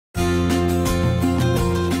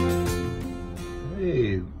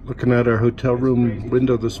Okay, looking at our hotel room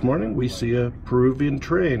window this morning, we see a Peruvian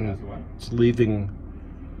train. It's leaving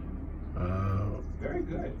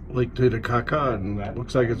Lake Titicaca, and it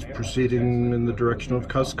looks like it's proceeding in the direction of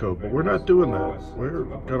Cusco, but we're not doing that. We're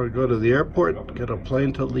gonna go to the airport, get a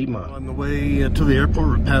plane to Lima. On the way to the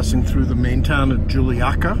airport, we're passing through the main town of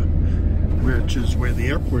Titicaca, which is where the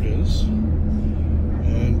airport is.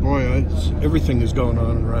 And boy, everything is going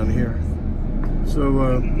on around here.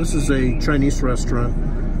 So this is a Chinese restaurant,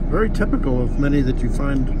 very typical of many that you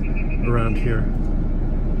find around here.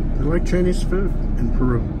 They like Chinese food in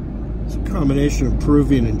Peru. It's a combination of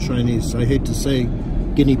Peruvian and Chinese. I hate to say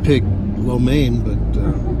guinea pig lo mein, but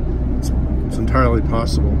it's entirely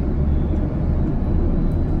possible.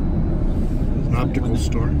 An optical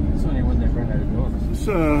store. This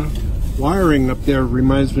wiring up there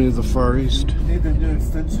reminds me of the Far East.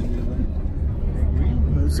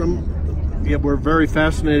 Yeah, we're very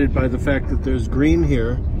fascinated by the fact that there's green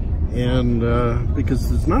here, and because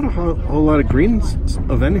there's not a whole lot of greens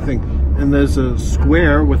of anything. And there's a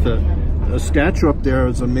square with a statue up there.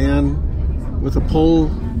 There's a man with a pole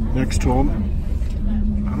next to him.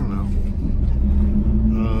 I don't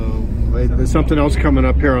know. Wait, there's something else coming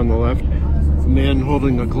up here on the left. A man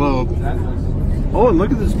holding a globe. Oh, and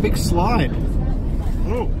look at this big slide.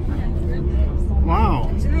 Oh, wow.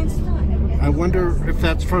 I wonder if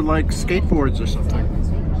that's for like skateboards or something.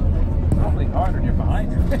 Probably hard when you're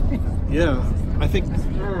behind it. Yeah, I think.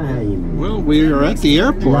 Well, we are at the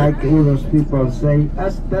airport. Like those people say,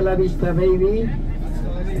 "Hasta la vista, baby."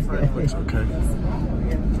 It's okay.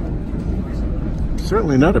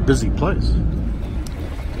 Certainly not a busy place.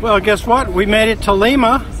 Well, guess what? We made it to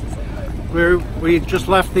Lima. We just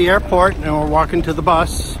left the airport and we're walking to the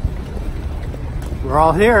bus. We're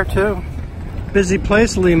all here too. Busy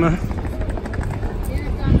place, Lima.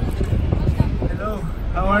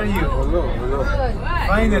 How are you? Hello, hello.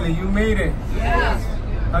 Finally, you made it. Yes.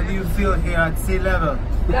 How do you feel here at sea level?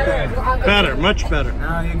 Better, much better.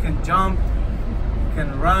 Now you can jump, you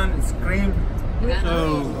can run, scream.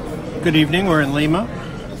 So, good evening. We're in Lima,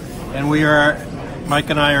 and Mike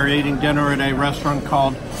and I are eating dinner at a restaurant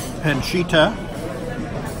called Panchita.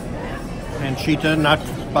 Panchita, not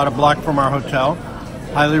about a block from our hotel.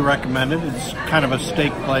 Highly recommended. It's kind of a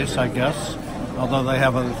steak place, I guess, although they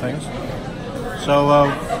have other things. So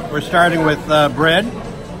we're starting with bread. You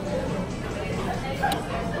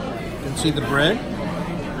can see the bread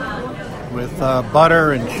with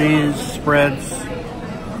butter and cheese spreads.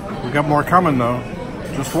 We got more coming though.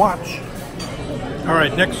 Just watch. All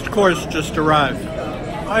right, next course just arrived.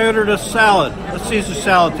 I ordered a salad, a Caesar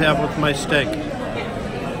salad to have with my steak.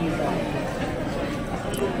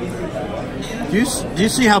 Do you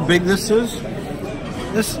see how big this is?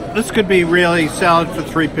 This could be really salad for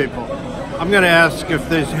 3 people. I'm going to ask if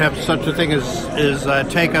they have such a thing as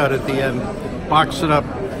takeout at the end. Box it up.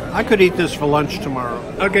 I could eat this for lunch tomorrow.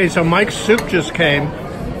 Okay, so Mike's soup just came.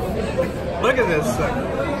 Look at this thing.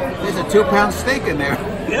 There's a 2-pound steak in there.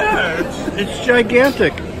 Yeah, it's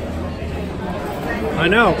gigantic. I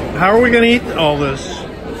know. How are we going to eat all this? You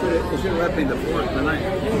should have left me the fork tonight.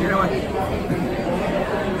 You know what?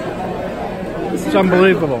 It's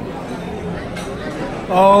unbelievable.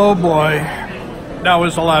 Oh boy. That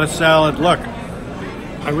was a lot of salad. Look,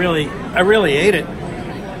 I really ate it.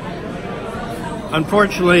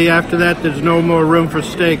 Unfortunately, after that, there's no more room for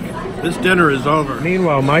steak. This dinner is over.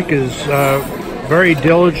 Meanwhile, Mike is very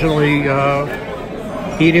diligently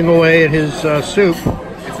eating away at his soup.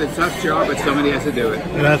 It's a tough job, but somebody has to do it.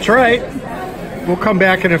 That's right. We'll come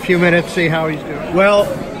back in a few minutes, see how he's doing. Well,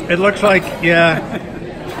 it looks like,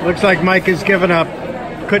 looks like Mike has given up.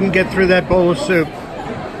 Couldn't get through that bowl of soup.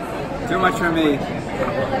 Too much for me.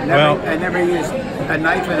 I never used a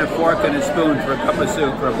knife and a fork and a spoon for a cup of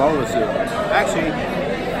soup, for a bowl of soup. Actually,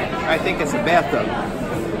 I think it's a bathtub.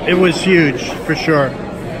 It was huge, for sure.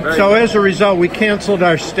 So as a result, we canceled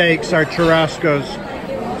our steaks, our churrascos.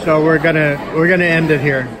 So we're gonna end it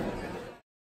here.